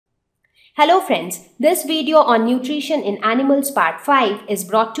Hello friends, this video on nutrition in animals part 5 is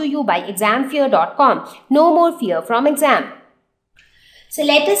brought to you by examfear.com. No more fear from exam. So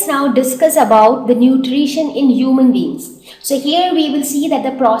let us now discuss about the nutrition in human beings. So here we will see that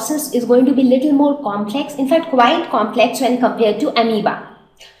the process is going to be little more complex, in fact quite complex when compared to amoeba.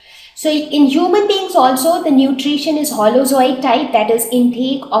 So in human beings also the nutrition is holozoic type, that is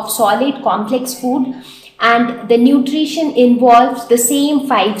intake of solid complex food, and the nutrition involves the same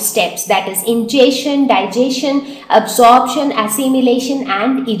 5 steps, that is ingestion, digestion, absorption, assimilation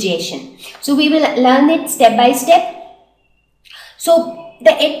and egestion. So we will learn it step by step. So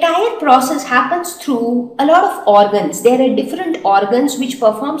the entire process happens through a lot of organs. There are different organs which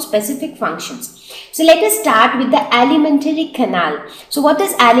perform specific functions. So let us start with the alimentary canal. So what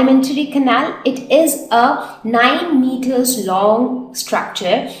is alimentary canal? It is a 9 meters long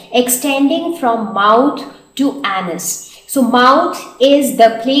structure extending from mouth to anus. So mouth is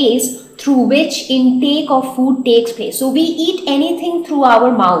the place through which intake of food takes place. So we eat anything through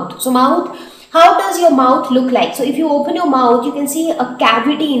our mouth. So mouth, how does your mouth look like? So if you open your mouth, you can see a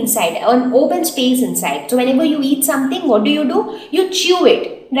cavity inside, an open space inside. So whenever you eat something, what do? You chew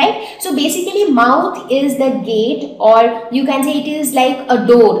it, right? So basically mouth is the gate, or you can say it is like a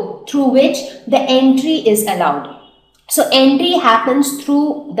door through which the entry is allowed. So entry happens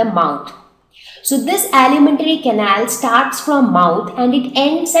through the mouth. So this alimentary canal starts from mouth and it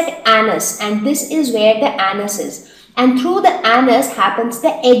ends at anus, and this is where the anus is. And through the anus happens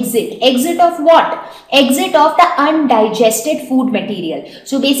the exit. Exit of what? Exit of the undigested food material.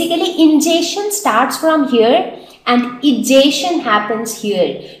 So basically ingestion starts from here and egestion happens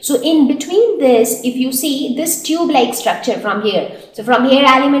here. So in between this, if you see this tube-like structure from here. So from here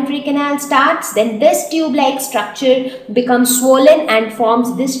alimentary canal starts, then this tube-like structure becomes swollen and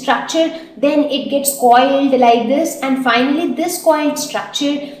forms this structure. Then it gets coiled like this, and finally this coiled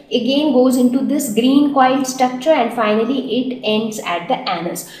structure again goes into this green coiled structure, and finally it ends at the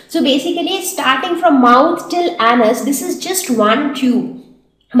anus. So basically starting from mouth till anus, this is just one tube.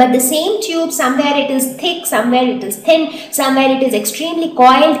 But the same tube, somewhere it is thick, somewhere it is thin, somewhere it is extremely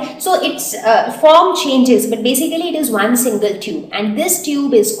coiled. So its form changes, but basically it is one single tube. And this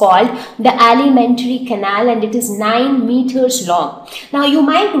tube is called the alimentary canal, and it is 9 meters long. Now you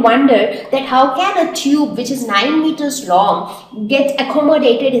might wonder that how can a tube which is 9 meters long get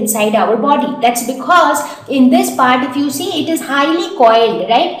accommodated inside our body? That's because in this part, if you see, it is highly coiled,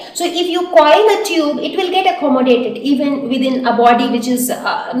 right? So if you coil a tube, it will get accommodated even within a body which is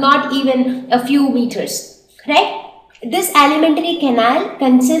not even a few meters, right? This alimentary canal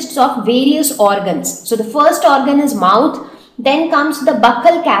consists of various organs. So the first organ is mouth, then comes the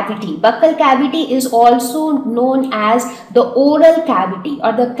buccal cavity. Buccal cavity is also known as the oral cavity,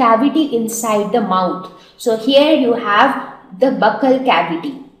 or the cavity inside the mouth. So here you have the buccal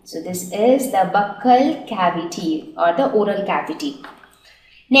cavity. So this is the buccal cavity or the oral cavity.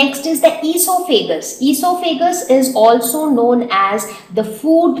 Next is the esophagus. Esophagus is also known as the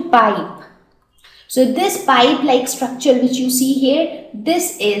food pipe. So this pipe-like structure which you see here,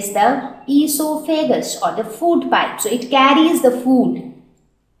 this is the esophagus or the food pipe. So it carries the food.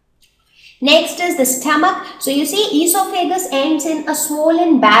 Next is the stomach. So you see esophagus ends in a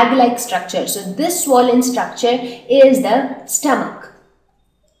swollen bag-like structure. So this swollen structure is the stomach.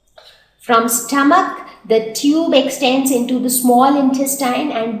 From stomach, the tube extends into the small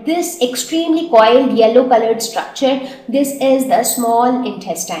intestine, and this extremely coiled yellow colored structure, this is the small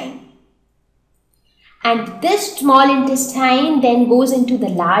intestine. And this small intestine then goes into the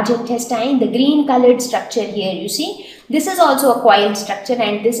large intestine. The green colored structure here, you see, this is also a coiled structure,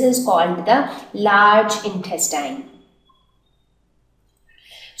 and this is called the large intestine.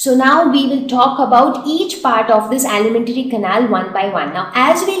 So now we will talk about each part of this alimentary canal one by one. Now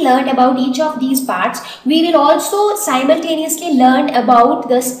as we learned about each of these parts, we will also simultaneously learn about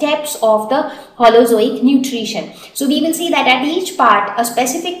the steps of the holozoic nutrition. So we will see that at each part, a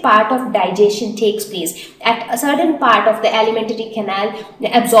specific part of digestion takes place. At a certain part of the alimentary canal,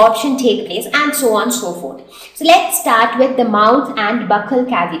 the absorption takes place, and so on and so forth. So let's start with the mouth and buccal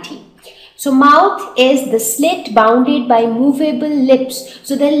cavity. So mouth is the slit bounded by movable lips.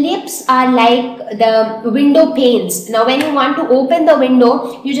 So the lips are like the window panes. Now when you want to open the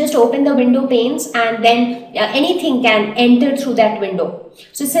window, you just open the window panes, and then anything can enter through that window.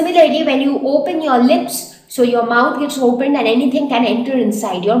 So similarly, when you open your lips, so your mouth gets opened and anything can enter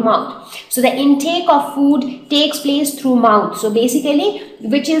inside your mouth. So the intake of food takes place through mouth. So basically,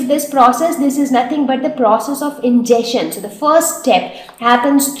 which is this process? This is nothing but the process of ingestion. So the first step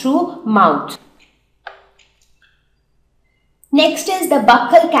happens through mouth. Next is the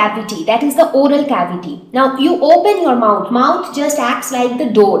buccal cavity, that is the oral cavity. Now you open your mouth. Mouth just acts like the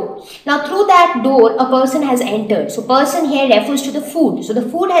door. Now through that door a person has entered. So person here refers to the food. So the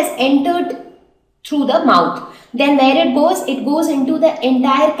food has entered through the mouth. Then where it goes into the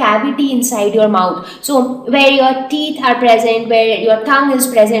entire cavity inside your mouth. So where your teeth are present, where your tongue is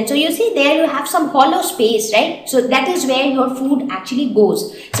present. So you see there you have some hollow space, right? So that is where your food actually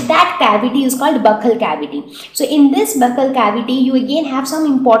goes. So that cavity is called buccal cavity. So in this buccal cavity you again have some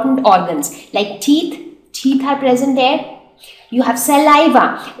important organs like teeth. Teeth are present there. You have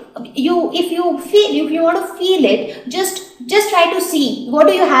saliva. If you want to feel it, just try to see what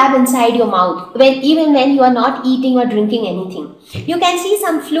do you have inside your mouth even when you are not eating or drinking anything. You can see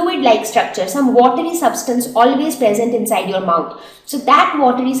some fluid-like structure, some watery substance always present inside your mouth. So that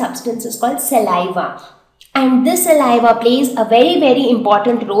watery substance is called saliva. And this saliva plays a very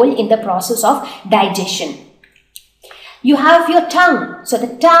important role in the process of digestion. You have your tongue. So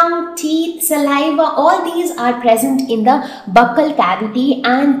the tongue, teeth, saliva, all these are present in the buccal cavity,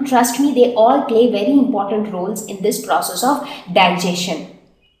 and trust me, they all play very important roles in this process of digestion.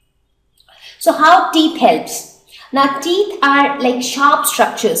 So how teeth helps? Now teeth are like sharp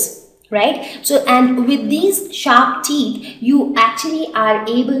structures, right? So and with these sharp teeth you actually are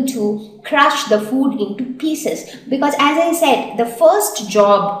able to crush the food into pieces, because as I said, the first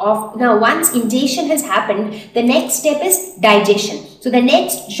job of, now once ingestion has happened, the next step is digestion. So the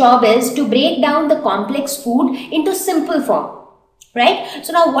next job is to break down the complex food into simple form. Right?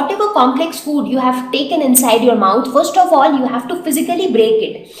 So now whatever complex food you have taken inside your mouth, first of all you have to physically break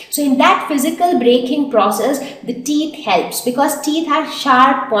it. So in that physical breaking process, the teeth helps, because teeth are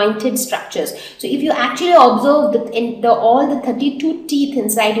sharp pointed structures. So if you actually observe all the 32 teeth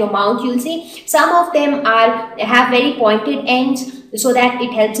inside your mouth, you'll see some of them have very pointed ends so that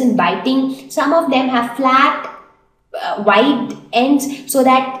it helps in biting. Some of them have flat wide ends so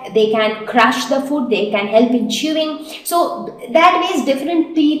that they can crush the food, they can help in chewing. So that means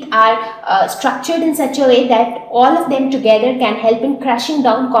different teeth are structured in such a way that all of them together can help in crushing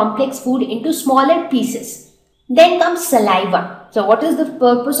down complex food into smaller pieces. Then comes saliva. So what is the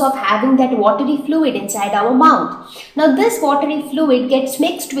purpose of having that watery fluid inside our mouth? Now this watery fluid gets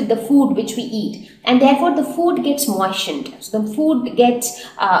mixed with the food which we eat, and therefore the food gets moistened. So the food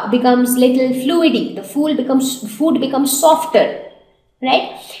becomes little fluidy. The food becomes softer,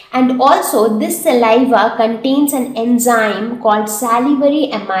 right? And also this saliva contains an enzyme called salivary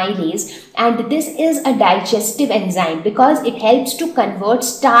amylase, and this is a digestive enzyme because it helps to convert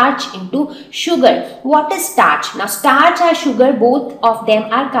starch into sugar. What is starch? Now starch and sugar, both of them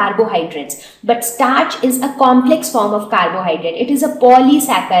are carbohydrates, but starch is a complex form of carbohydrate. It is a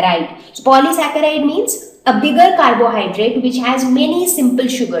polysaccharide. So polysaccharide means a bigger carbohydrate which has many simple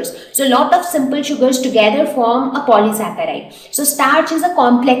sugars. So a lot of simple sugars together form a polysaccharide. So starch is a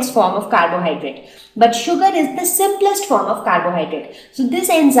complex form of carbohydrate, but sugar is the simplest form of carbohydrate. So this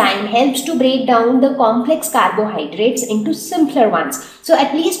enzyme helps to break down the complex carbohydrates into simpler ones. So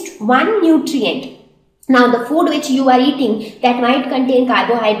at least one nutrient. Now the food which you are eating, that might contain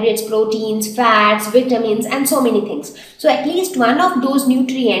carbohydrates, proteins, fats, vitamins and so many things. So at least one of those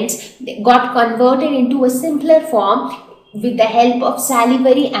nutrients got converted into a simpler form with the help of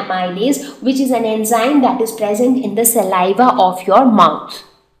salivary amylase, which is an enzyme that is present in the saliva of your mouth.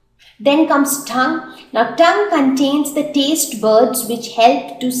 Then comes tongue. Now tongue contains the taste buds which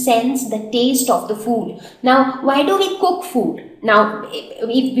help to sense the taste of the food. Now why do we cook food? Now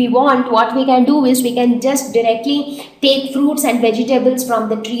if we want, what we can do is we can just directly take fruits and vegetables from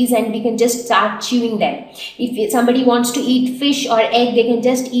the trees and we can just start chewing them. If somebody wants to eat fish or egg, they can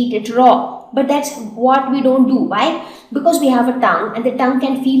just eat it raw. But that's what we don't do. Why? Because we have a tongue and the tongue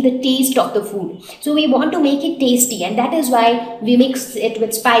can feel the taste of the food. So we want to make it tasty, and that is why we mix it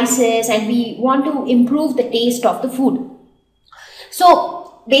with spices and we want to improve the taste of the food.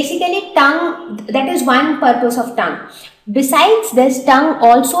 So basically tongue, that is one purpose of tongue. Besides this, tongue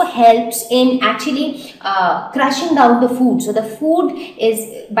also helps in actually crushing down the food. So the food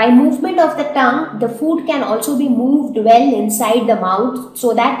is, by movement of the tongue, the food can also be moved well inside the mouth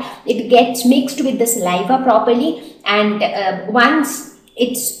so that it gets mixed with the saliva properly, and once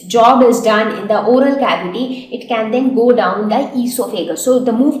its job is done in the oral cavity, it can then go down the esophagus. So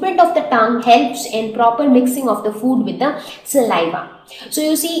the movement of the tongue helps in proper mixing of the food with the saliva. So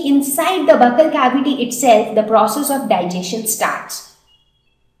you see, inside the buccal cavity itself, the process of digestion starts.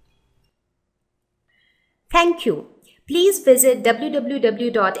 Thank you. Please visit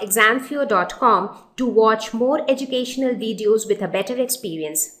www.examfear.com to watch more educational videos with a better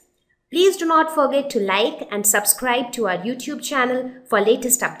experience. Please do not forget to like and subscribe to our YouTube channel for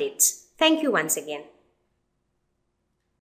latest updates. Thank you once again.